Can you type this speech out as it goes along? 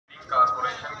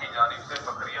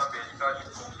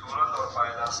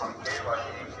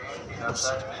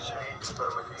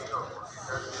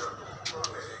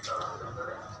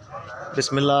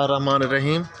Bismillah ar-Rahman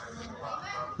ar-Rahim.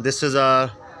 This is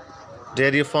our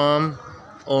dairy farm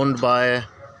owned by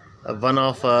one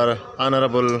of our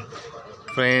honorable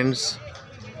friends,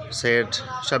 Said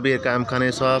Shabir Kaim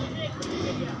Khane Sahab.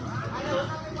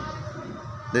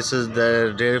 This is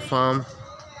the dairy farm,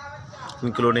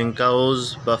 including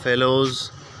cows,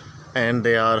 buffaloes, and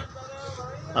they are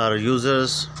our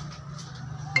users,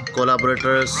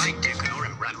 collaborators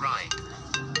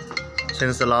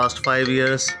since the last 5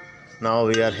 years. Now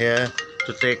we are here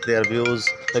to take their views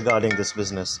regarding this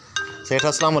business. Said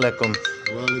Assalamu alaikum.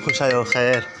 खुश आयो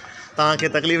खैर. तव्हांखे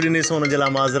तकलीफ़ ॾिनीसीं हुन जे लाइ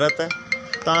माज़रत.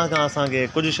 तव्हां खां असांखे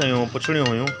कुझु शयूं पुछणियूं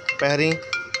हुयूं. पहिरीं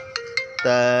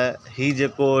त ही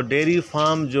जेको डेयरी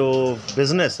फार्म जो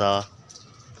बिज़नेस आहे,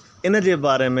 इन जे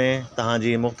बारे में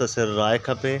तव्हांजी मुख़्तसिर राय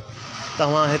खपे.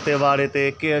 तव्हां हिते वाड़े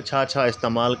ते छा छा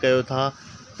इस्तेमालु कयो था,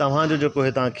 तव्हांजो जेको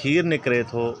हितां खीरु निकिरे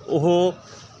थो उहो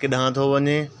किथां थो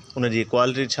वञे, उनजी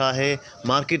क्वालिटी छा आहे,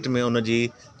 मार्केट में उनजी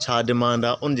छा डिमांड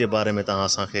आहे, उन जे बारे में तव्हां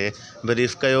असांखे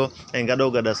ब्रीफ कयो ऐं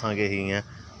गॾोगॾु असांखे हीअं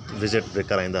विज़िट बि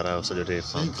कराईंदा रहियो सॼो डेयरी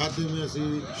फार्म. खाते में असीं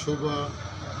शोभा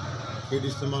फीड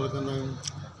इस्तेमालु कंदा आहियूं.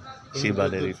 शीबा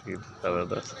डेयरी फीड.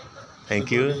 ज़बरदस्त. Thank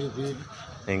U.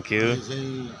 Thank U.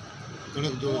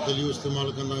 कणक जो दलियो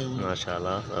इस्तेमालु कंदा आहियूं.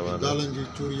 माशाअल्लाह. ज़बरदस्त. दालनि जी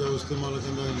चूरिया इस्तेमालु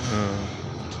कंदा आहियूं.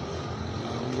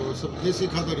 सभु देसी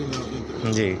खाधा ॾींदा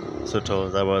आहियूं. जी सुठो.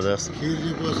 ज़बरदस्त. खीर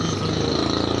जेको असांजो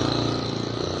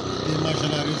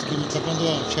माशाअल्लाह रिस्क में खपंदो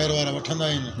आहे, शहर वारा वठंदा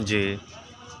आहिनि. जी.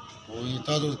 पोइ ईअं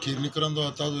ताज़ो खीर निकिरंदो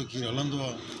आहे, ताज़ो खीर हलंदो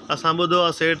आहे. असां ॿुधो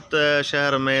आहे सेठ त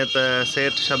शहर में त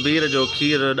सेठ शबीर जो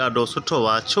खीर ॾाढो सुठो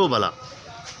आहे. छो भला?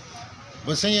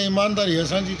 बसि ईअं ईमानदारी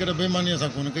असांजी कॾहिं बेईमानी असां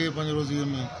कोन कई पंहिंजी रोज़ीअ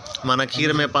में. माना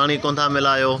खीर में पाणी कोन था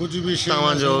मिलायो. कुझु बि शइ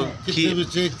तव्हांजो किथे बि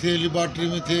चेक थिए, लेबॉर्ट्री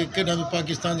में थिए, केॾा बि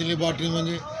पाकिस्तान जी लेबॉर्ट्री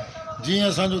वञे, जीअं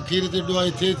असांजो खीर ते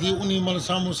ॾुआई थिए थी उन महिल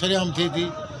साम्हूं सरियाम थिए थी,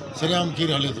 सरियाम खीर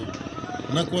हले थो.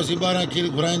 न को असीं ॿाहिरां खीर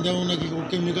घुराईंदा आहियूं, उनखे को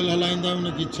केमिकल हलाईंदा आहियूं,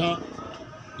 उनखे छा.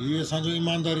 हीअ असांजो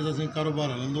ईमानदारी सां कारोबार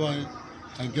हलंदो आहे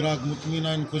ऐं ग्राहक मुतमिन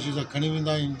आहिनि, ख़ुशी सां खणी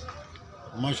वेंदा आहिनि.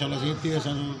 माशाअल्लाह हिते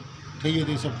असांजो ठहीअ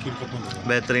ते सभु खीर खपंदो.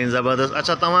 बहितरीनु. ज़बरदस्त.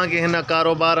 अच्छा, तव्हांखे हिन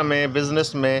कारोबार में,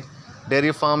 बिज़नेस में,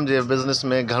 डेयरी फार्म जे बिज़नेस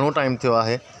में घणो टाइम थियो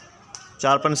आहे?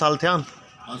 4-5 साल थिया आहिनि?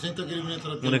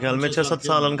 मुंहिंजे ख़्याल में 6-7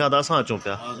 सालनि खां त असां अचूं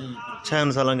पिया.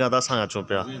 6 सालनि खां त असां अचूं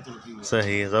पिया.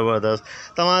 सही. ज़बरदस्त.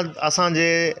 तव्हां असांजे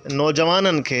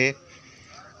नौजवाननि खे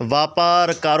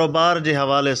वापार कारोबार जे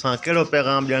हवाले सां कहिड़ो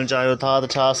पैगाम ॾियणु चाहियो था? त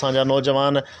छा असांजा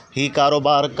नौजवान ही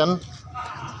कारोबार कनि?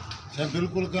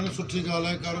 बिल्कुलु कनि. सुठी ॻाल्हि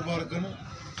आहे, कारोबार कनि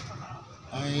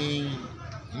ऐं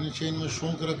हिन शयुनि में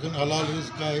शौक़ु रखनि. हलाल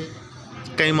रिस्क आहे.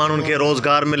 कई माण्हुनि खे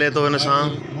रोज़गार मिले थो हिन सां.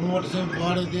 मूं वटि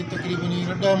वाड़े ते तक़रीबन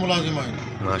 10 मुलाज़िम आहिनि.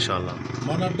 माशाअल्लाह.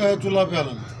 माना 10 चुल्हा पिया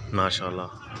हलनि. माशाअल्लाह.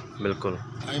 बिल्कुलु.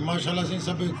 ऐं माशाअल्लाह साईं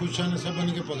सभई ख़ुशि आहिनि,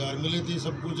 सभिनी खे पघार मिले थी,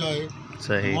 सभु कुझु आहे.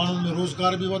 सही. माण्हुनि में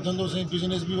रोज़गार बि वधंदो साईं,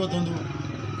 बिज़नेस बि वधंदो.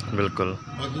 बिल्कुलु.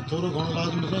 बाक़ी थोरो घणो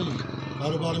लाज़मी साईं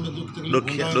कारोबार में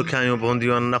ॾुखियायूं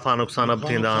पवंदियूं आहिनि, नफ़ा नुक़सान बि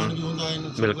थींदा आहिनि.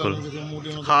 बिल्कुलु.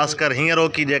 ख़ासि कर हींअर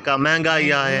की जेका महांगाई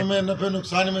आहे, नफ़े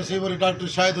नुक़सान में सही वरी डॉक्टर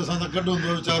शायदि असां सां गॾु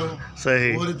हूंदो वीचारो.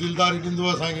 सही. वरी दिलदारी ॾींदो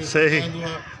आहे असांखे. सही.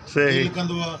 सही.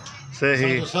 कंदो आहे.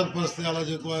 सही. सरपरस्ती वाला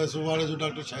जेको आहे सो वाड़े जो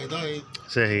डॉक्टर शायदि आहे.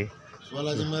 सही.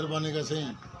 वाला जी महिरबानी खां साईं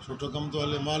सुठो कमु थो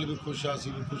हले, माल बि ख़ुशि आहे,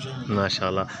 असीं बि ख़ुशि आहियूं.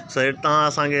 माशाअल्लाह. सही. तव्हां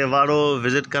असांखे वाड़ो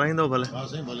विज़िट कराईंदो भले? हा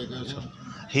साईं, भले कयो.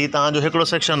 ही तव्हांजो हिकिड़ो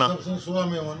सेक्शन आहे?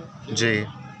 जी.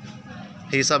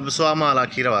 ही सभु सुआ माल आहे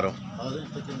खीर वारो?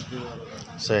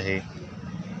 सही.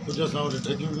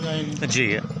 जी.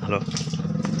 हलो.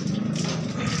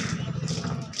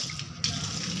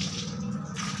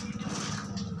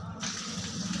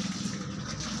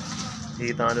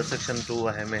 ही तव्हांजो सेक्शन 2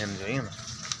 आहे मेहन जो, ईअं न?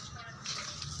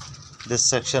 This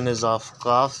section is of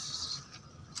calves.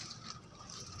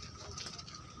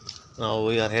 Now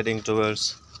we are heading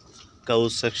towards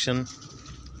cows section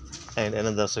and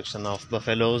another section of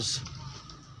buffaloes.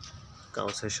 Cow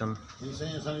section.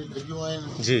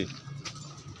 जी.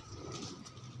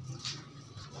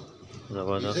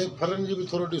 ज़बरदस्त. फरनि जी बि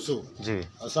थोरो ॾिसो. जी.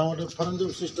 असां वटि फरनि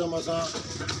जो सिस्टम, असां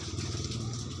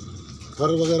फर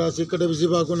वग़ैरह असीं कॾहिं बि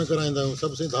ज़िबा कोन कराईंदा आहियूं,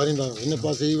 सभु साईं धारींदा आहियूं. हिन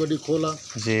पासे ही वॾी खोल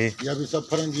आहे. जी. इहा बि सभु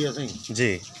फरनि जी आहे साईं.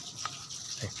 जी.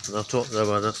 सुठो.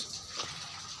 ज़बरदस्त.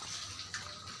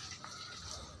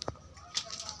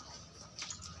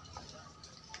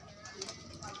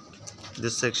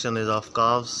 This section is of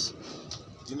calves.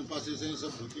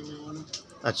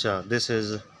 Acha, this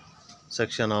is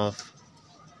section of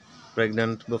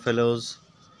pregnant buffaloes,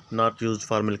 not used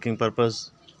for milking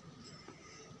purpose.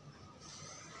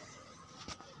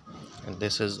 And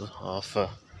this is of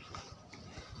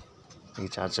ही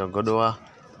चाचो गुॾो आहे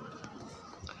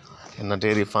हिन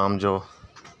डेयरी फार्म जो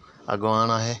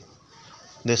अॻवान आहे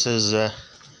this is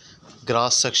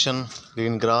grass section,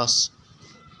 green grass.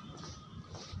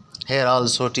 Here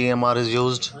also TMR is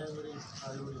used.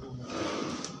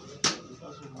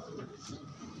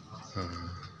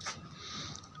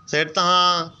 सेठ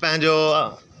तव्हां पंहिंजो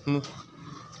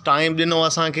टाइम ॾिनो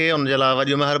असांखे उन जे लाइ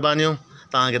वॾियूं महिरबानियूं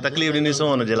तव्हांखे तकलीफ़ ॾिनीसीं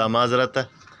उन जे लाइ माज़रत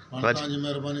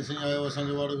महिरबानी साईं आयो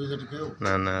असांजो वाड़ो विज़िट कयो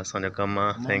न न असांजो कमु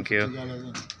आहे थैंक यू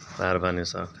महिरबानी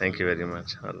साहब थैंक यू वेरी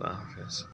मच अल्लाह हाफ़िज़